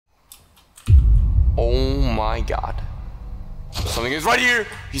my god. Something is right here!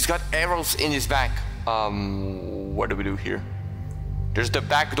 He's got arrows in his back. What do we do here? There's the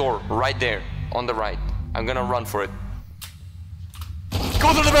back door right there, on the right. I'm gonna run for it.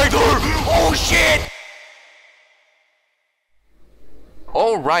 Go to the back door! Oh shit!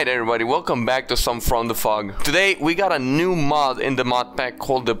 Alright everybody, welcome back to some From the Fog. Today we got a new mod in the mod pack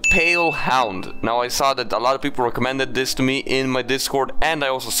called the Pale Hound. Now I saw that a lot of people recommended this to me in my Discord, and I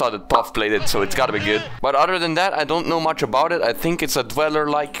also saw that Puff played it, so it's gotta be good. But other than that, I don't know much about it. I think it's a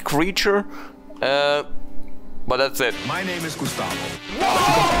dweller-like creature. But that's it. My name is Gustavo.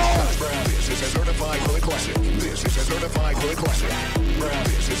 This is a certified fully classic. This is a certified fully classic.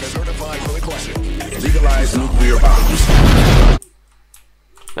 This is a certified fully classic. Legalized nuclear bombs.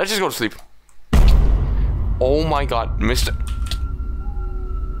 Let's just go to sleep. Oh my god, Mr.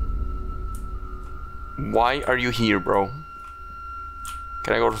 Why are you here, bro?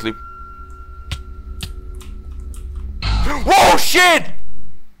 Can I go to sleep? Whoa, shit!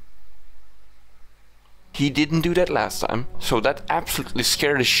 He didn't do that last time, so that absolutely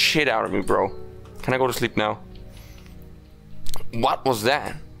scared the shit out of me, bro. Can I go to sleep now? What was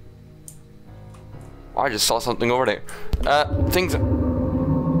that? Oh, I just saw something over there. Things...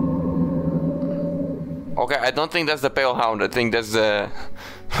 Okay, I don't think that's the Pale Hound. I think that's the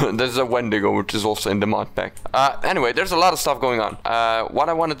that's the Wendigo, which is also in the mod pack. Anyway, there's a lot of stuff going on. What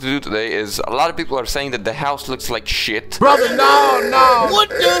I wanted to do today is, a lot of people are saying that the house looks like shit. Brother, no! What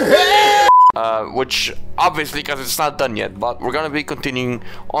the hell? Which, obviously, because it's not done yet. But we're gonna be continuing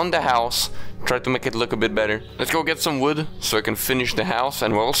on the house, try to make it look a bit better. Let's go get some wood, so I can finish the house.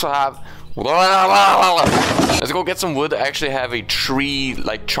 And we also have... Let's go get some wood. I actually have a tree,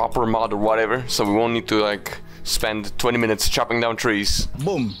 like, chopper mod or whatever, so we won't need to, like, spend 20 minutes chopping down trees.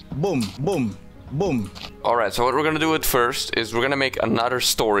 Boom, boom, boom, boom. Alright, so what we're gonna do at first is we're gonna make another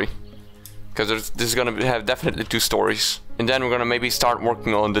story. Because this is gonna have definitely 2 stories. And then we're gonna maybe start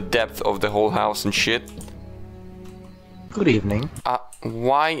working on the depth of the whole house and shit. Good evening.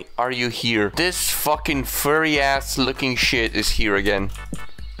 Why are you here? This fucking furry ass looking shit is here again.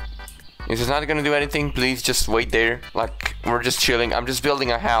 Is this not gonna do anything? Please just wait there. Like, we're just chilling. I'm just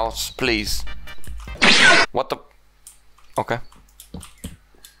building a house, please. What the... Okay.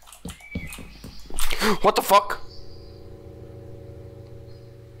 What the fuck?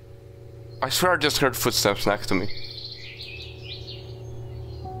 I swear I just heard footsteps next to me.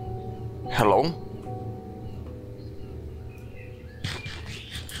 Hello?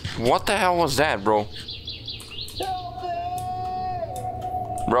 What the hell was that, bro?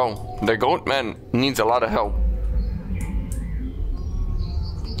 Bro, the goatman needs a lot of help.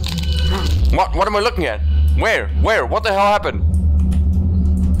 What am I looking at? Where? What the hell happened?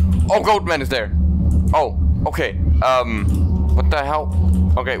 Oh, goatman is there. Oh, okay. What the hell?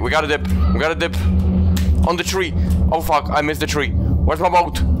 Okay, we gotta dip. On the tree. Oh fuck, I missed the tree. Where's my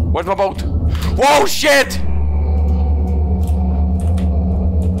boat? Whoa, shit!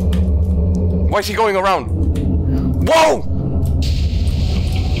 Why is he going around? Whoa!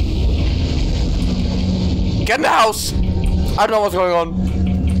 Get in the house! I don't know what's going on.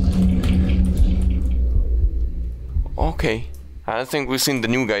 Okay. I don't think we've seen the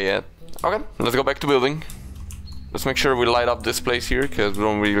new guy yet. Okay, let's go back to building. Let's make sure we light up this place here, because we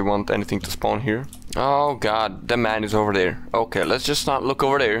don't really want anything to spawn here. Oh god, the man is over there. Okay, let's just not look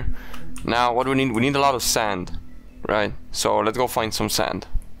over there. Now, what do we need? We need a lot of sand. Right? So, let's go find some sand.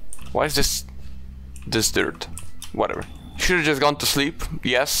 Why is this dirt? Whatever. Should have just gone to sleep.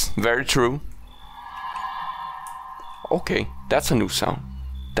 Yes, very true. Okay, that's a new sound.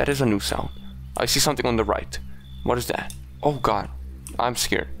 That is a new sound. I see something on the right. What is that? Oh god, I'm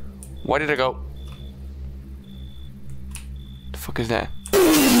scared. Why did I go? The fuck is that?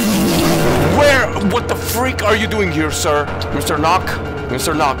 Where? What the freak are you doing here, sir? Mr. Knock?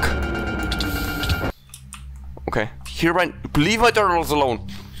 Mr. Knock. Okay, herobrine, leave my turtles alone.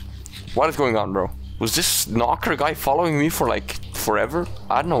 What is going on, bro? Was this knocker guy following me for like forever?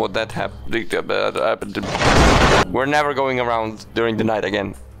 I don't know what that happened. We're never going around during the night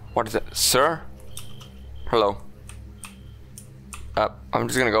again. What is that? Sir? Hello. I'm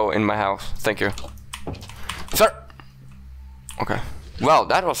just gonna go in my house. Thank you. Sir! Okay. Well,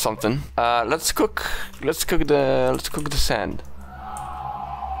 that was something. Let's cook the sand.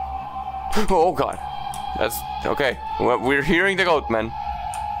 Oh god. That's okay. Well, we're hearing the goatman.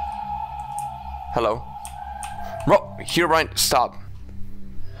 Hello. Bro, herobrine, stop.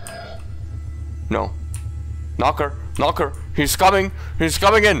 No. Knocker. He's coming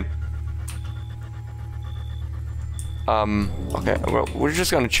in. Okay, well, we're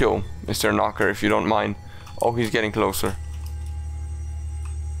just gonna chill, Mr. Knocker, if you don't mind. Oh, he's getting closer.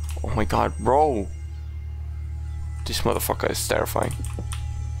 Oh my god, bro. This motherfucker is terrifying.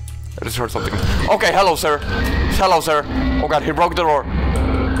 I just heard something. Okay, hello, sir. Hello, sir. Oh god, he broke the door.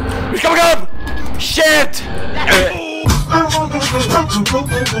 He's coming up! Shit!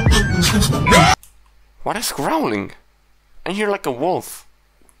 What is growling? I hear like a wolf.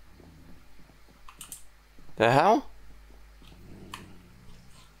 The hell?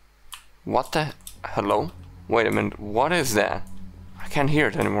 What the? Hello? Wait a minute, what is that? I can't hear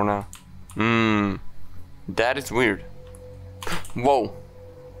it anymore now. That is weird. Whoa.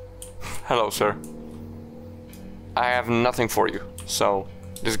 Hello, sir. I have nothing for you, so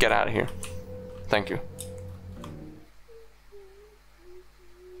just get out of here. Thank you.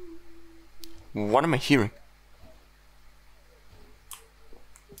 What am I hearing?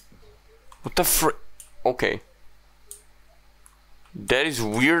 What the fr... Okay. That is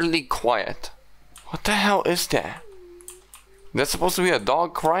weirdly quiet. What the hell is that? That's supposed to be a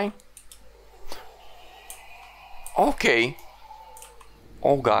dog crying? Okay.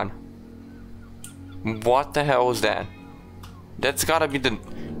 Oh god. What the hell is that? That's gotta be the...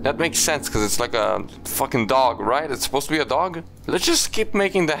 That makes sense because it's like a fucking dog, right? It's supposed to be a dog? Let's just keep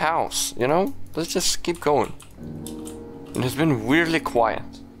making the house, you know? Let's just keep going. It has been weirdly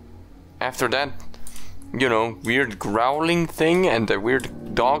quiet. After that, you know, weird growling thing and the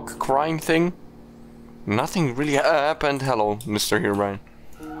weird dog crying thing, nothing really happened. Hello, Mr. Herobrine.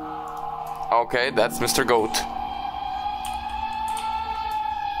 Okay, that's Mr. Goat.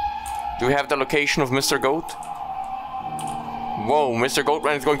 Do we have the location of Mr. Goat? Whoa, Mr.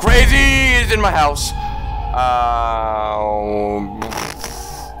 Goatman is going crazy! He's in my house!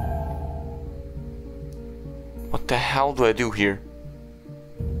 What the hell do I do here?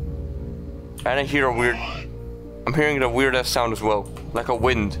 And I hear a weird... I'm hearing a weird ass sound as well. Like a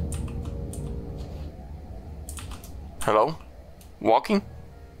wind. Hello? Walking?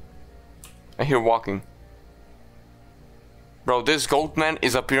 I hear walking. Bro, this goatman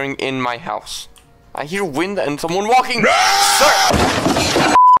is appearing in my house. I hear wind and someone walking!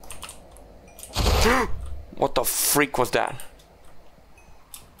 Sir! What the freak was that?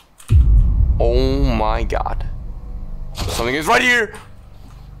 Oh my god. Something is right here!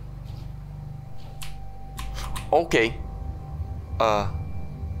 Okay.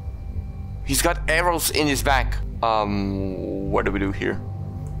 He's got arrows in his back. What do we do here?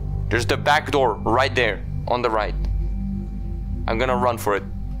 There's the back door right there, on the right. I'm gonna run for it.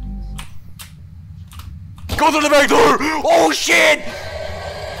 Go to the back door! Oh shit!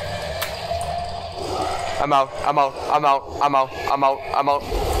 I'm out.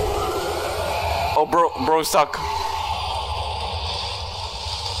 Oh bro's stuck.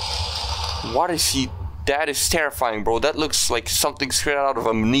 What is he? That is terrifying, bro. That looks like something straight out of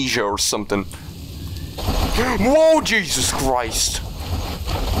Amnesia or something. Whoa, Jesus Christ.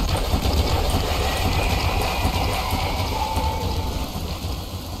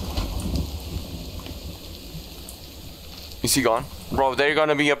 Is he gone? Bro, they're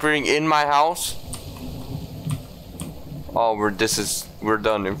gonna be appearing in my house? Oh, we're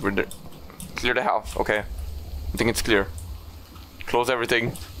done. If we're clear the house. Okay. I think it's clear. Close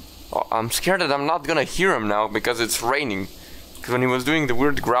everything. Oh, I'm scared that I'm not gonna hear him now because it's raining. Because when he was doing the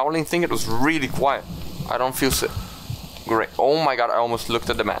weird growling thing, it was really quiet. I don't feel so great. Oh my god, I almost looked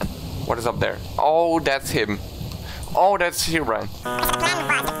at the man. What is up there? Oh, that's him. Oh, that's Herobrine.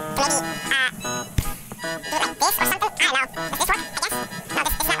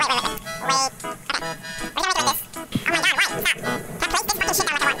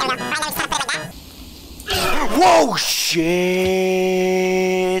 Whoa, shit!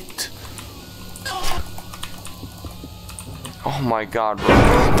 Oh my god, bro.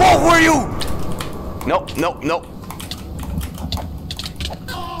 Whoa, who are you? Nope.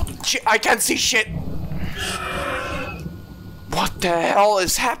 Shit, I can't see shit. What the hell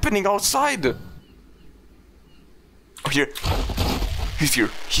is happening outside? Oh, here. He's here.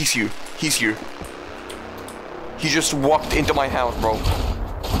 He just walked into my house, bro.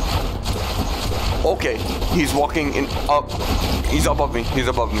 Okay, he's walking in up. He's above me.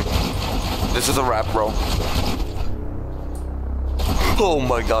 This is a wrap, bro. Oh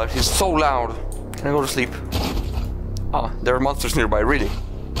my god, he's so loud. Can I go to sleep? Ah, there are monsters nearby, really.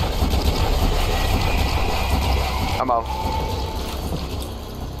 I'm out.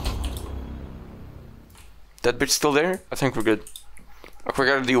 That bitch still there? I think we're good. Okay, we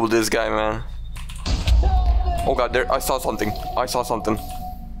gotta deal with this guy, man. Oh god, there, I saw something.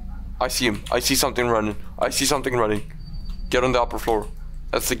 I see him. I see something running. Get on the upper floor.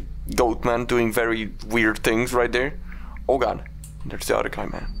 That's the goatman doing very weird things right there. Oh god. There's the other guy,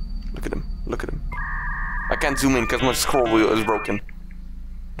 man. Look at him. I can't zoom in because my scroll wheel is broken.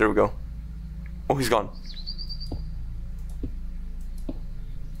 There we go. Oh, he's gone.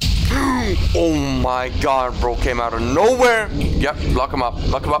 Oh my god, bro came out of nowhere. Yep, block him up,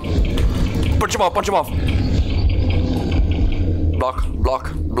 block him up. Punch him off, punch him off. Block,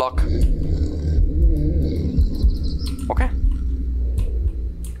 block, block. Okay.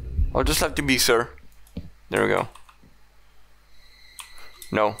 I'll just have to be, sir. There we go.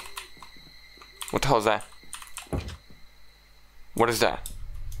 No. What the hell is that? What is that?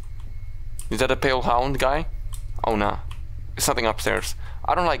 Is that a Pale Hound guy? Oh no. It's something upstairs.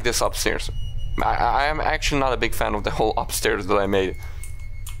 I don't like this upstairs. I am actually not a big fan of the whole upstairs that I made.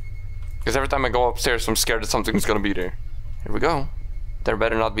 Because every time I go upstairs, I'm scared that something's gonna be there. Here we go. There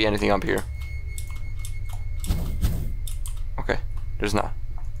better not be anything up here. Okay. There's not.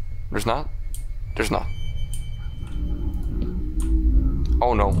 There's not. There's not.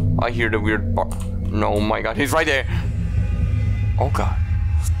 Oh no. I hear the weird bar. No, my god. He's right there. Oh god.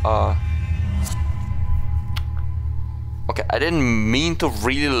 Okay, I didn't mean to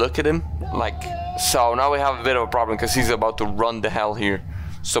really look at him. Like, so now we have a bit of a problem because he's about to run the hell here.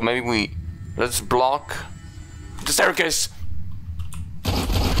 So maybe let's block the staircase.